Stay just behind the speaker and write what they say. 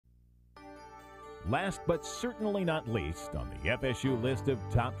Last but certainly not least on the FSU list of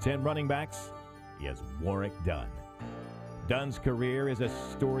top 10 running backs is Warrick Dunn. Dunn's career is a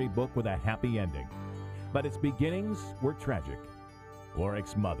storybook with a happy ending, but its beginnings were tragic.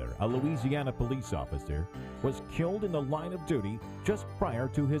 Warrick's mother, a Louisiana police officer, was killed in the line of duty just prior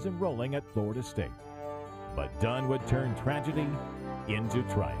to his enrolling at Florida State. But Dunn would turn tragedy into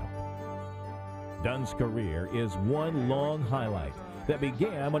triumph. Dunn's career is one long highlight that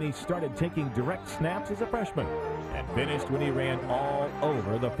began when he started taking direct snaps as a freshman and finished when he ran all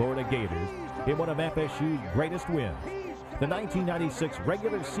over the Florida Gators in one of FSU's greatest wins, the 1996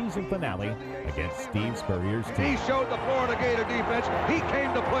 regular season finale against Steve Spurrier's team. He showed the Florida Gator defense he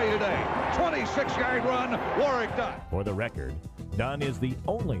came to play today. 26-yard run, Warrick Dunn. For the record, Dunn is the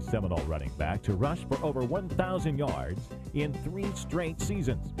only Seminole running back to rush for over 1,000 yards in 3 straight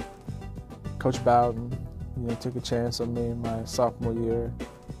seasons. Coach Bowden, took a chance on me in my sophomore year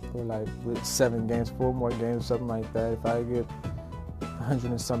for with 7 games, 4 more games, something like that. If I get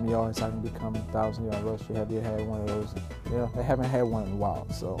 100 and some yards, I can become a 1,000-yard rusher. Have you had one of those? I haven't had one in a while,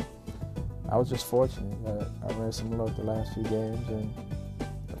 so I was just fortunate that I ran some luck the last few games, and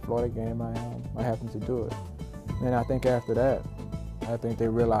the Florida game, I happened to do it. And I think after that, I think they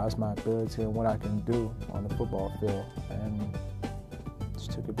realized my ability and what I can do on the football field, and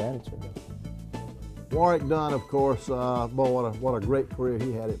just took advantage of it. Warrick Dunn, of course, boy, what a great career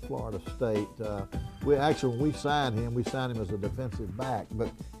he had at Florida State. When we signed him as a defensive back,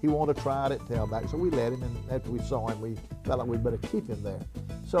 but he wanted to try it at tailback, so we let him, and after we saw him, we felt like we better keep him there.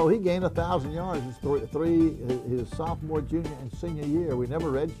 So he gained 1,000 yards his sophomore, junior, and senior year. We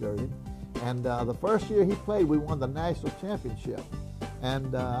never redshirted him. And the first year he played, we won the national championship.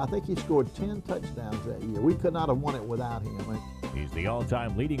 And I think he scored 10 touchdowns that year. We could not have won it without him. He's the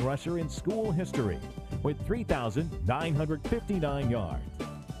all-time leading rusher in school history with 3,959 yards.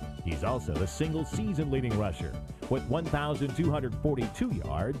 He's also the single-season leading rusher with 1,242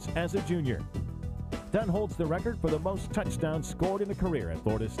 yards as a junior. Dunn holds the record for the most touchdowns scored in a career at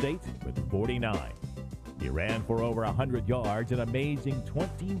Florida State with 49. He ran for over 100 yards an amazing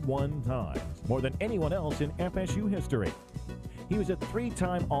 21 times, more than anyone else in FSU history. He was a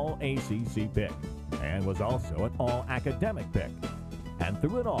 3-time All-ACC pick and was also an All-Academic pick. And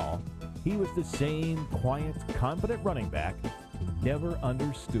through it all, he was the same quiet, confident running back who never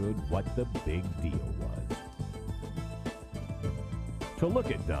understood what the big deal was. To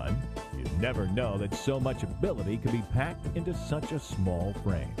look at Dunn, you'd never know that so much ability could be packed into such a small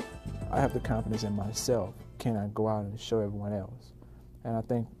frame. I have the confidence in myself. Can I go out and show everyone else? And I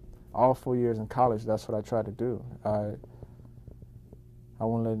think all 4 years in college, that's what I tried to do. I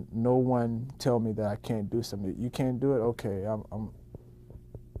want to let no one tell me that I can't do something. You can't do it? Okay, I'm going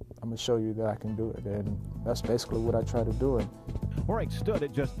to show you that I can do it. And that's basically what I try to do. Warrick stood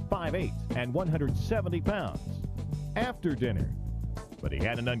at just 5'8" and 170 pounds after dinner. But he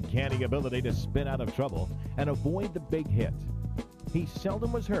had an uncanny ability to spin out of trouble and avoid the big hit. He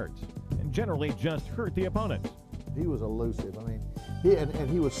seldom was hurt and generally just hurt the opponent. He was elusive.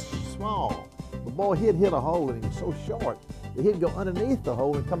 He was small. But boy, he'd hit a hole and he was so short that he'd go underneath the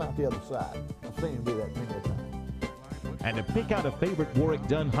hole and come out the other side. I've seen him do that many a time. And to pick out a favorite Warrick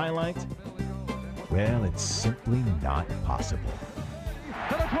Dunn highlight, well, it's simply not possible.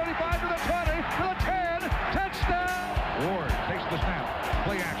 To the 25, to the 20, to the 10, touchdown! Ward takes the snap,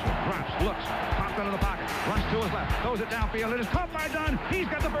 play action, drops, looks, pops out of the pocket, runs to his left, throws it downfield, it is caught by Dunn. He's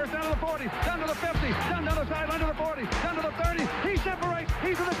got the burst down to the 40, down to the 50, down to the sideline to the 40, down to the 30. He separates,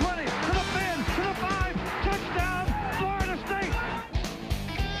 he's to the 20, to the 10, to the 5, touchdown, Florida State!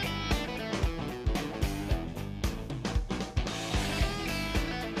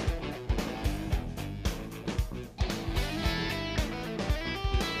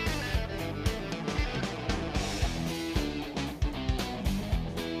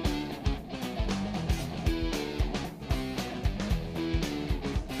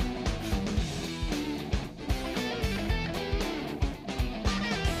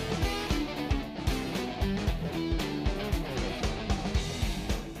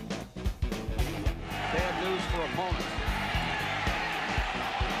 For opponents.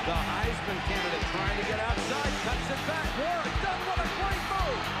 The Heisman candidate trying to get outside, cuts it back. Warrick Dunn, what a great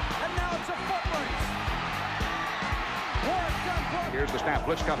move! And now it's a foot race. Warrick Dunn. Here's the snap,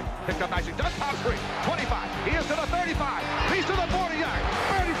 blitz coming. Picked up nicely. Dunn top 3, 25. He is to the 35. He's to the 40-yard.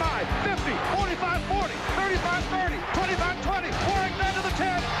 35, 50, 45, 40, 35, 30, 25, 20. Warrick Dunn to the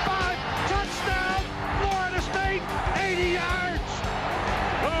 10, 5, touchdown, Florida State, 80 yards.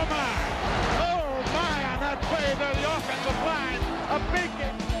 Oh my! Play by the offensive line, a big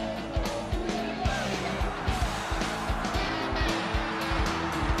game.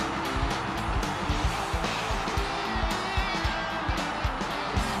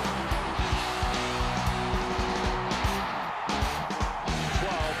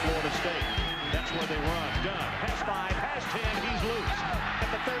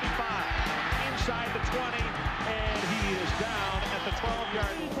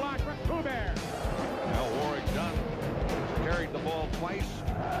 carried the ball twice.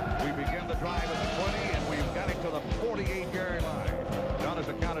 We begin the drive at the 20, and we've got it to the 48-yard line. Dunn has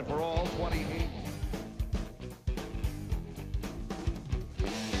accounted for all 28.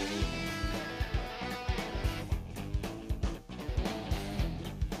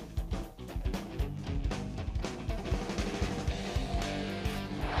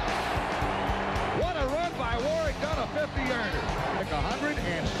 What a run by Warrick Dunn, a 50-yarder.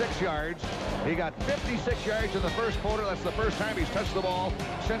 106 yards. He got 56 yards in the first quarter. That's the first time he's touched the ball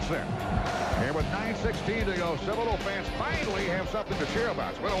since then. And with 9:16 to go, Seminole fans finally have something to cheer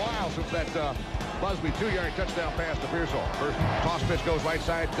about. It's been a while since that Busby 2-yard touchdown pass to Pearsall. First toss pitch goes right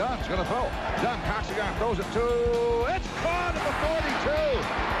side. Dunn's going to throw. Dunn cocks the gun, throws it to. It's caught at the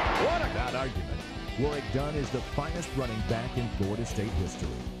 42. What a Without argument, Warrick Dunn is the finest running back in Florida State history.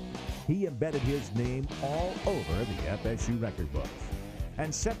 He embedded his name all over the FSU record books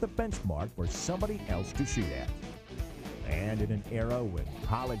and set the benchmark for somebody else to shoot at. And in an era when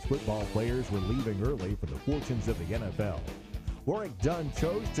college football players were leaving early for the fortunes of the NFL, Warrick Dunn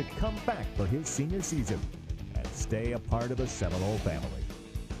chose to come back for his senior season and stay a part of the Seminole family.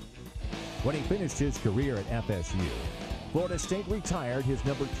 When he finished his career at FSU, Florida State retired his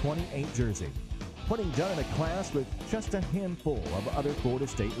number 28 jersey, putting Dunn in a class with just a handful of other Florida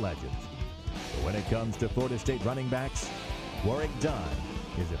State legends. But when it comes to Florida State running backs, Warrick Dunn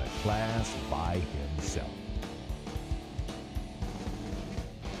is in a class by himself.